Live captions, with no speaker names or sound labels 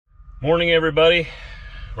Morning, everybody.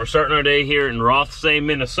 We're starting our day here in Rothsay,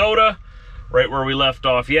 Minnesota, right where we left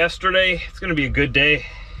off yesterday. It's gonna be a good day.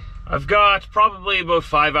 I've got probably about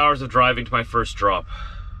 5 hours of driving to my first drop.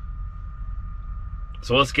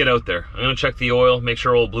 So let's get out there. I'm gonna check the oil, make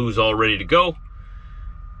sure old blue's all ready to go,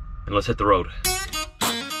 and let's hit the road.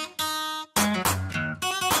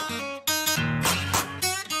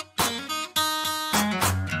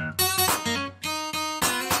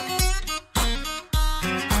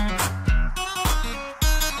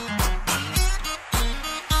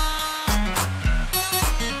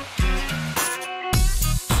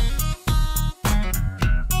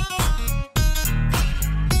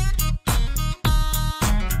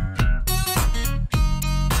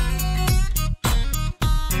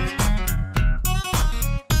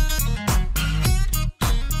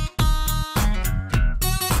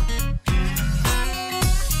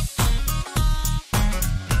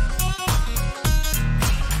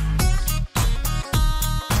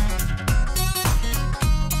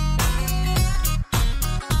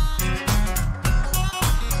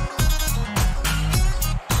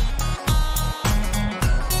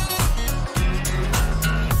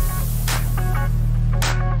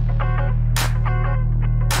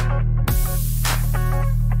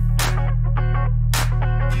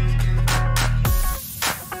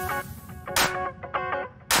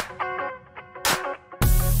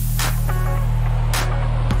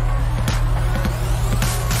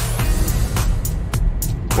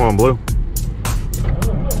 Come on, Blue.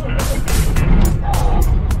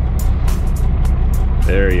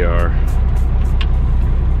 There you are.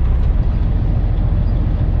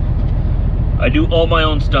 I do all my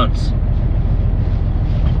own stunts.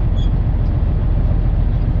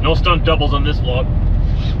 No stunt doubles on this vlog.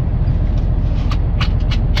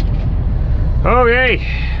 Okay.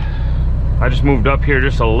 I just moved up here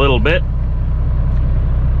just a little bit.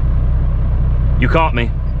 You caught me.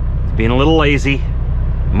 Being a little lazy.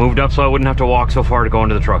 Moved up so I wouldn't have to walk so far to go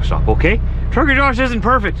into the truck stop, okay? Trucker Josh isn't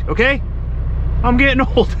perfect, okay? I'm getting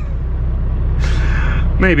old.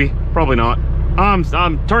 Maybe, probably not.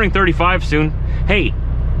 I'm turning 35 soon. Hey,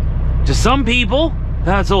 to some people,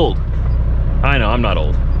 that's old. I know, I'm not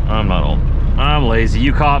old. I'm not old. I'm lazy,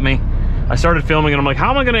 you caught me. I started filming and I'm like,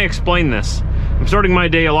 how am I gonna explain this? I'm starting my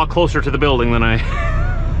day a lot closer to the building than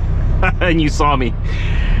and you saw me.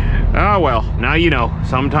 Oh well, now you know.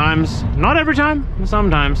 Sometimes, not every time,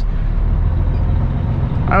 sometimes.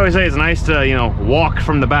 I always say it's nice to, you know, walk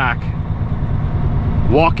from the back.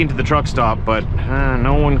 Walk into the truck stop, but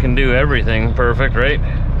no one can do everything perfect, right?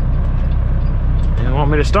 You want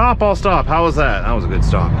me to stop? I'll stop. How was that? That was a good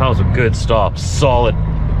stop. That was a good stop. Solid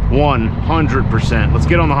 100%. Let's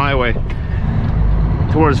get on the highway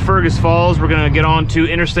towards Fergus Falls. We're gonna get on to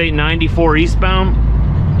Interstate 94 eastbound.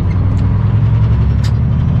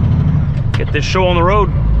 Get this show on the road.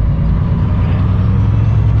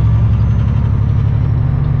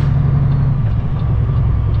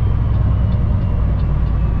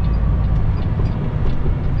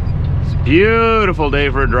 It's a beautiful day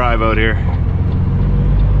for a drive out here.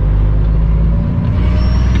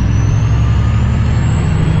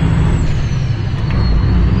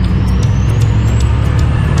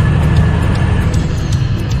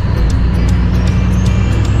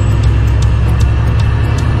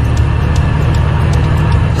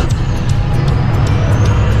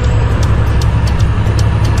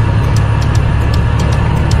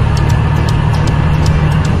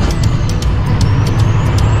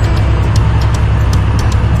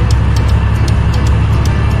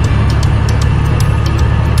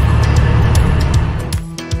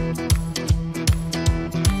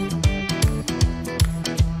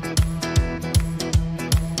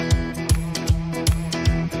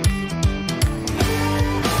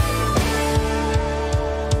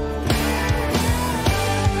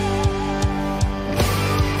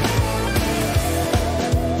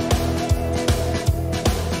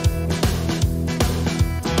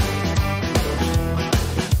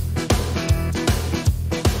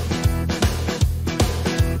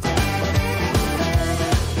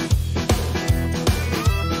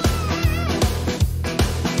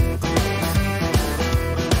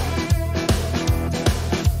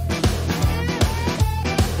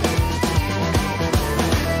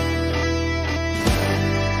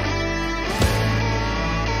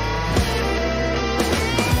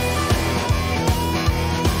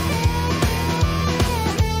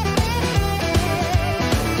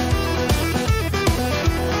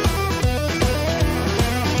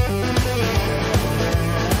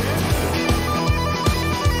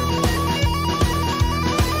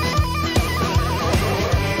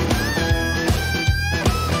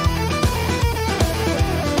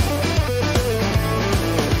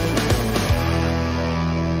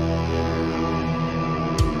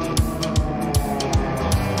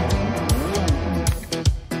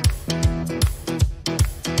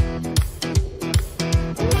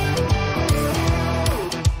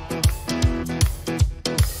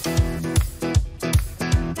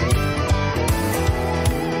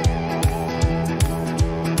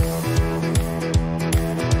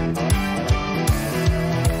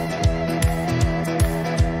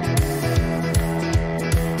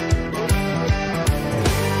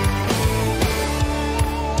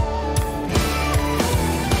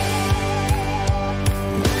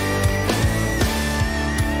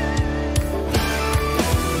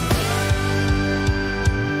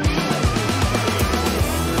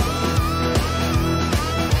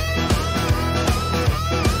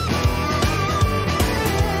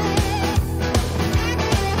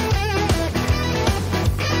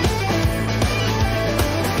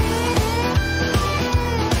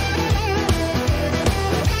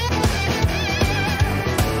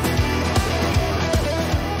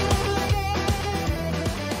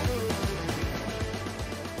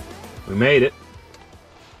 made it.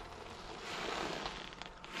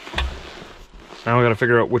 Now I gotta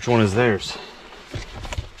figure out which one is theirs.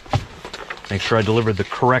 Make sure I delivered the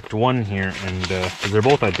correct one here, and 'cause they're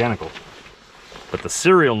both identical, but the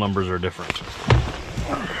serial numbers are different.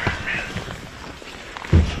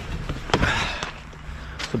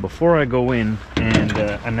 So before I go in and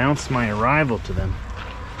announce my arrival to them,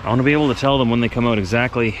 I want to be able to tell them when they come out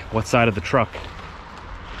exactly what side of the truck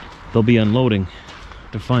they'll be unloading,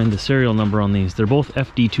 to find the serial number on these. They're both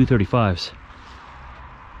FD235s.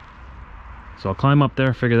 So I'll climb up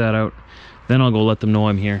there, figure that out, then I'll go let them know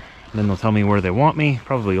I'm here. Then they'll tell me where they want me,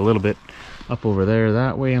 probably a little bit up over there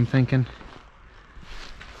that way, I'm thinking.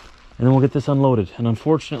 And then we'll get this unloaded. And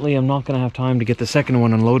unfortunately, I'm not going to have time to get the second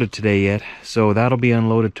one unloaded today yet. So that'll be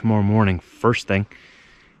unloaded tomorrow morning, first thing.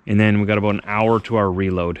 And then we got about an hour to our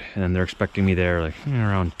reload. And then they're expecting me there like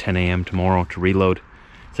around 10 a.m. tomorrow to reload.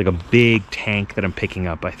 It's like a big tank that I'm picking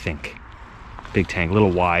up, I think. Big tank, a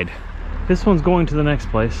little wide. This one's going to the next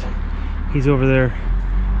place. He's over there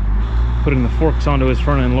putting the forks onto his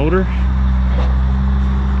front end loader.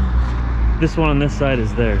 This one on this side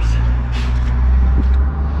is theirs.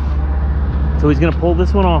 So he's gonna pull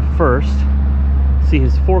this one off first. See,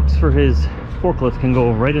 his forks for his forklift can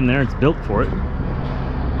go right in there. It's built for it.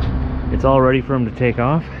 It's all ready for him to take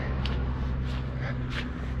off.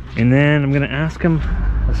 And then I'm gonna ask him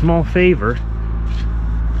a small favor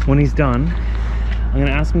when he's done. I'm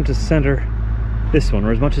gonna ask him to center this one,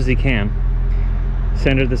 or as much as he can.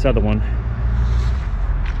 Center this other one.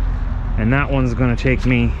 And that one's gonna take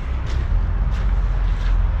me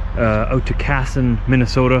out to Casson,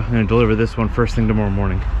 Minnesota. I'm gonna deliver this one first thing tomorrow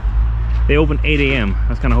morning. They open 8 a.m. I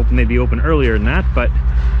was kind of hoping they'd be open earlier than that, but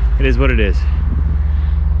it is what it is.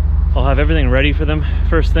 I'll have everything ready for them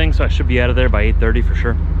first thing, so I should be out of there by 8:30 for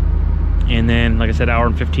sure. And then, like I said, hour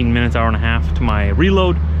and 15 minutes, hour and a half to my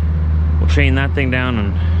reload. We'll chain that thing down,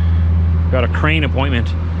 and got a crane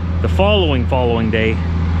appointment the following day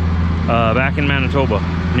back in Manitoba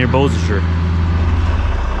near Beausejour.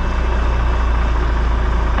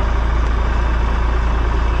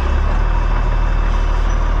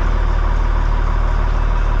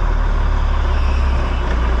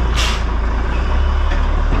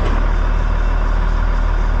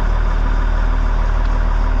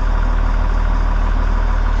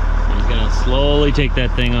 Slowly take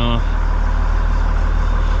that thing off.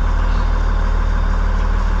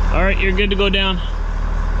 All right, you're good to go down.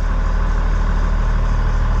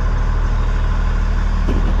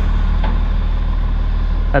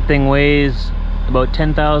 That thing weighs about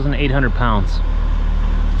 10,800 pounds.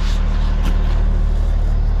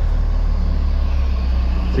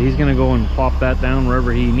 So he's gonna go and plop that down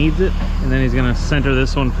wherever he needs it, and then he's gonna center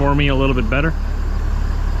this one for me a little bit better.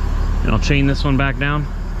 And I'll chain this one back down.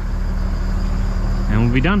 And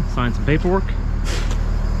we'll be done. Sign some paperwork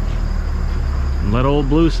and let old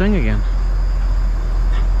Blue sing again.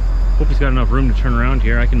 Hope he's got enough room to turn around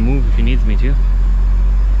here. I can move if he needs me to.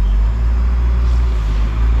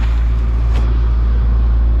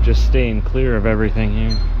 Just staying clear of everything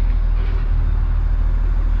here.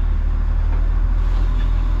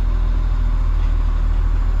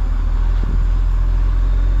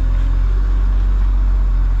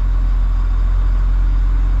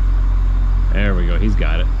 There we go, he's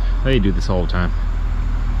got it. They do this all the time.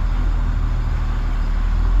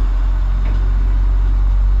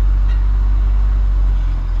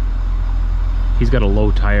 He's got a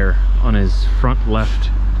low tire on his front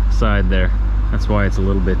left side there. That's why it's a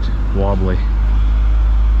little bit wobbly.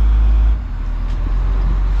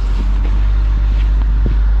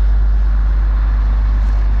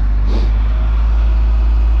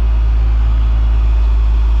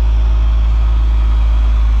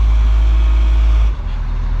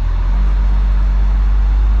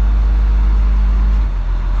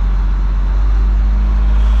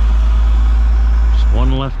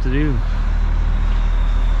 Left to do.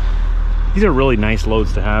 These are really nice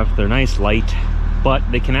loads to have. They're nice, light, but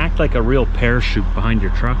they can act like a real parachute behind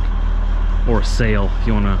your truck, or a sail if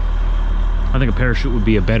you want to. I think a parachute would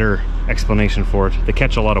be a better explanation for it. They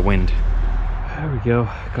catch a lot of wind. There we go.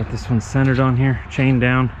 Got this one centered on here, chained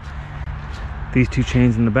down. These two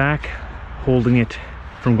chains in the back, holding it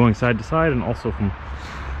from going side to side and also from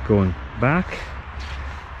going back.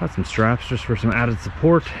 Got some straps just for some added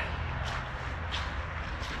support.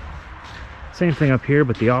 Same thing up here,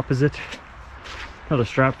 but the opposite. Another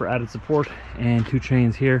strap for added support, and two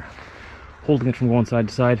chains here, holding it from going side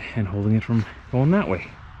to side and holding it from going that way.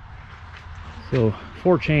 So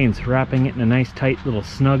 4 chains wrapping it in a nice tight little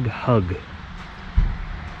snug hug.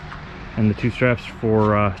 And the 2 straps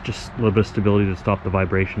for just a little bit of stability to stop the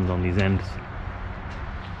vibrations on these ends.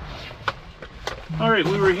 All right,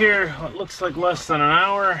 we were here, what looks like less than an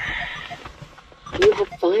hour. You have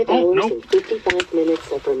 5 hours and 55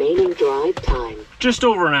 minutes of remaining drive time. Just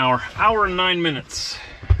over an hour. Hour and 9 minutes.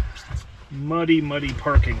 Muddy, muddy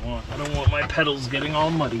parking lot. I don't want my pedals getting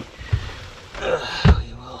all muddy.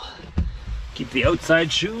 We will keep the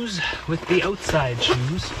outside shoes with the outside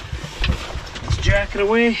shoes. Let's jack it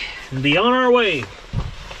away and be on our way.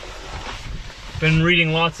 Been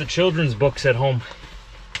reading lots of children's books at home.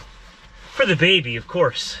 For the baby, of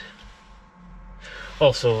course.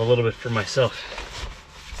 Also a little bit for myself.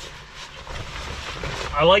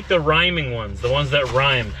 I like the rhyming ones, the ones that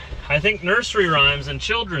rhyme. I think nursery rhymes and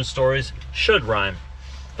children's stories should rhyme.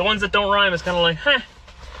 The ones that don't rhyme is kind of like,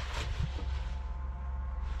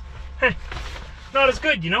 not as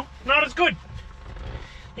good, you know? Not as good.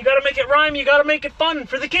 You gotta make it rhyme, you gotta make it fun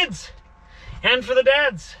for the kids. And for the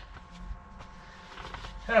dads.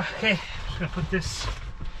 Okay, just gonna put this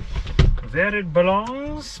where it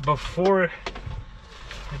belongs before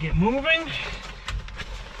I get moving.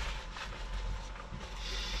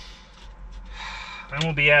 And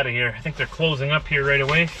we'll be out of here. I think they're closing up here right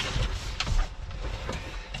away.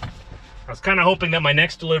 I was kind of hoping that my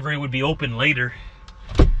next delivery would be open later,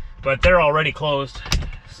 but they're already closed.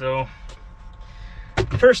 So,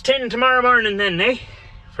 first 10 tomorrow morning then, eh?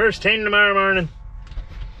 First 10 tomorrow morning.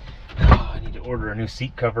 Oh, I need to order a new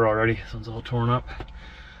seat cover already. This one's all torn up.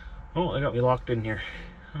 Oh, they got me locked in here.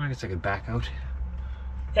 I guess I could back out.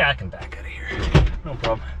 Yeah, I can back out of here. No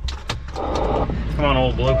problem. Come on,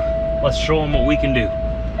 old blue. Let's show them what we can do.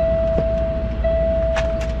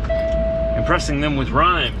 Impressing them with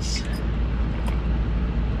rhymes.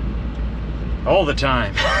 All the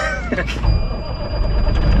time.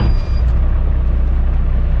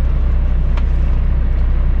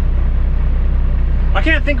 I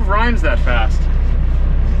can't think of rhymes that fast.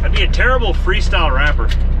 I'd be a terrible freestyle rapper.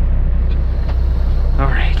 All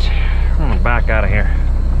right, I'm gonna back out of here.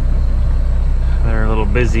 They're a little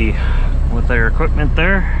busy with their equipment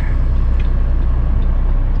there.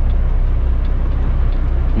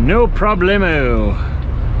 No problemo.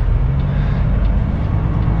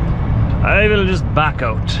 I will just back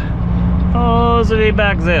out. Oh, the way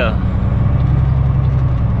back there.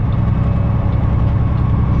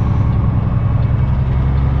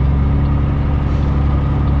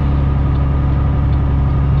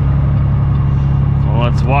 Well,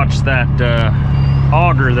 let's watch that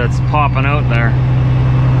auger that's popping out there.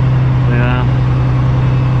 Yeah.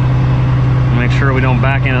 Make sure we don't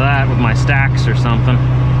back into that with my stacks or something.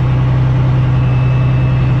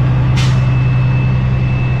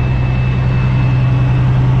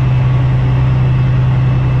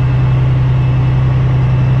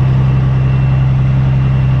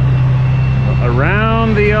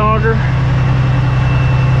 Around the auger.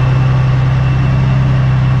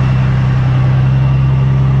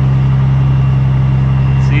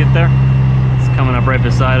 See it there? It's coming up right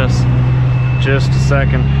beside us. Just a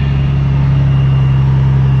second.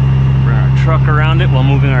 Bring our truck around it while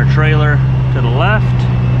moving our trailer to the left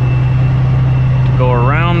to go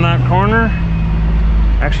around that corner.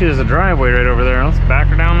 Actually, there's a driveway right over there. Let's back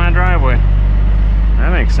her down that driveway.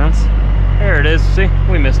 That makes sense. There it is. See,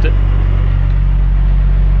 we missed it.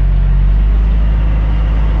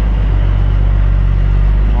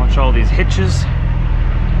 Watch all these hitches.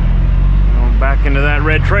 Going back into that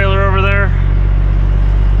red trailer over there.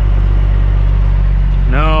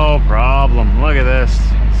 No problem. Look at this.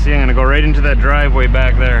 See, I'm gonna go right into that driveway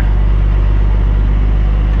back there.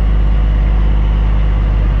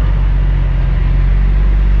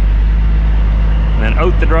 And then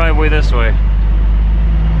out the driveway this way.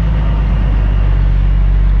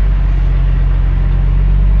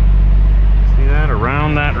 See that?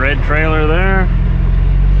 Around that red trailer there.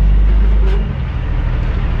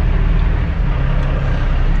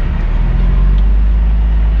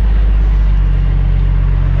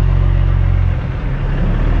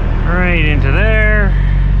 Right into there.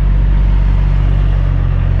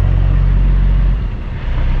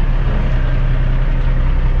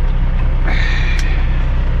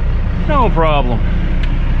 No problem.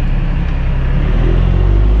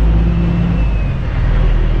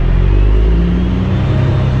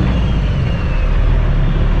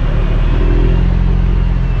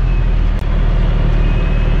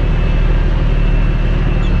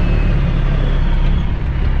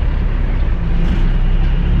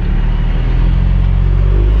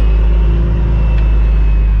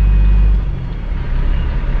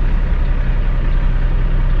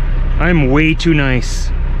 I'm way too nice.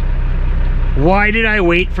 Why did I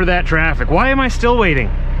wait for that traffic? Why am I still waiting?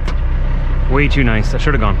 Way too nice. I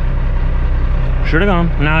should have gone. Should have gone.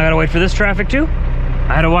 Now I gotta wait for this traffic too?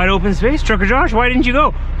 I had a wide open space. Trucker Josh, why didn't you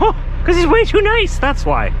go? Oh, because he's way too nice, that's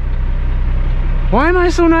why. Why am I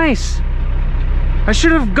so nice? I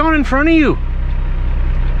should have gone in front of you.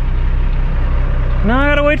 Now I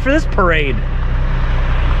gotta wait for this parade.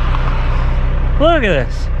 Look at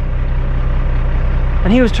this.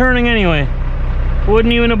 And he was turning anyway.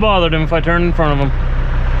 Wouldn't even have bothered him if I turned in front of him.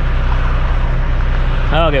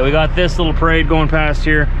 Okay, we got this little parade going past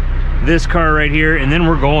here. This car right here, and then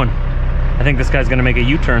we're going. I think this guy's gonna make a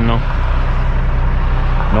U-turn though.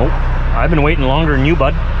 Nope. I've been waiting longer than you,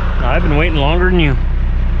 bud. I've been waiting longer than you.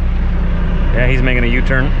 Yeah, he's making a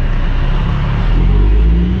U-turn.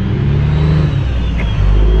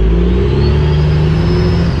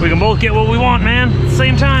 We can both get what we want, man, at the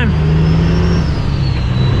same time.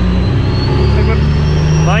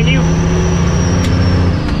 Thank you.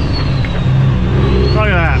 Look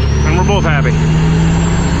at that, and we're both happy.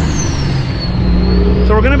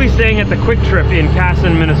 So we're gonna be staying at the Quick Trip in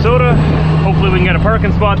Casson, Minnesota. Hopefully we can get a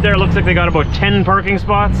parking spot there. Looks like they got about 10 parking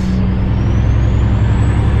spots.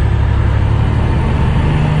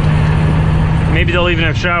 Maybe they'll even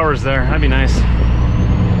have showers there. That'd be nice.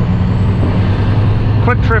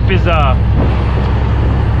 Quick Trip is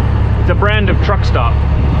it's a brand of truck stop.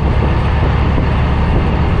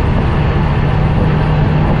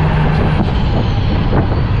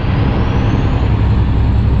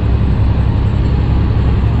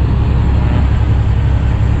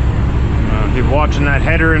 Keep watching that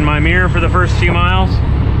header in my mirror for the first few miles.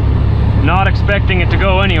 Not expecting it to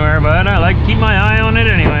go anywhere, but I like to keep my eye on it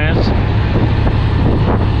anyways.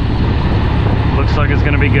 Looks like it's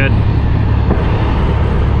gonna be good.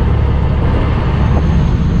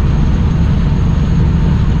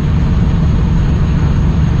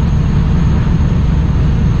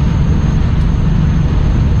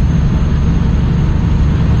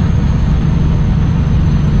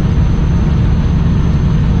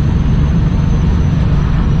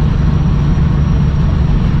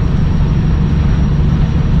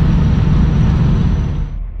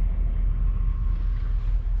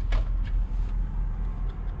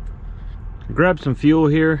 Grab some fuel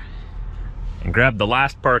here and grab the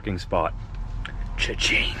last parking spot.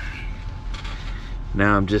 Cha-ching.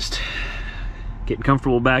 Now I'm just getting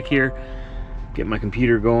comfortable back here, get my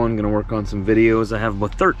computer going, gonna work on some videos. I have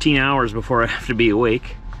about 13 hours before I have to be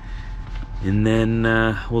awake, and then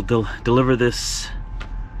we'll deliver this,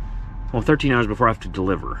 well, 13 hours before I have to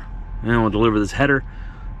deliver, and we'll deliver this header,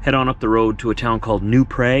 head on up the road to a town called New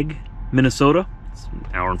Prague, Minnesota. It's an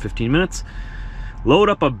hour and 15 minutes. Load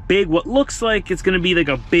up a big, what looks like it's gonna be like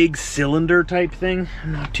a big cylinder type thing.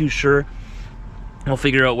 I'm not too sure. We'll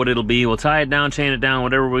figure out what it'll be. We'll tie it down, chain it down,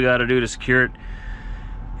 whatever we gotta do to secure it.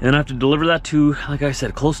 And then I have to deliver that to, like I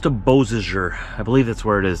said, close to Beausejour. I believe that's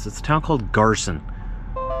where it is. It's a town called Garson.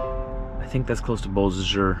 I think that's close to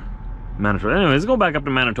Beausejour, Manitoba. Anyways, let's go back up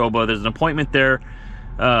to Manitoba. There's an appointment there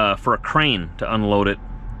for a crane to unload it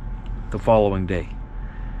the following day.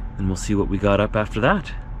 And we'll see what we got up after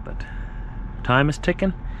that. But time is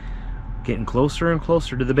ticking, getting closer and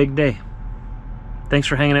closer to the big day. Thanks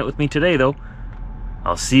for hanging out with me today, though.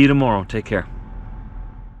 I'll see you tomorrow. Take care.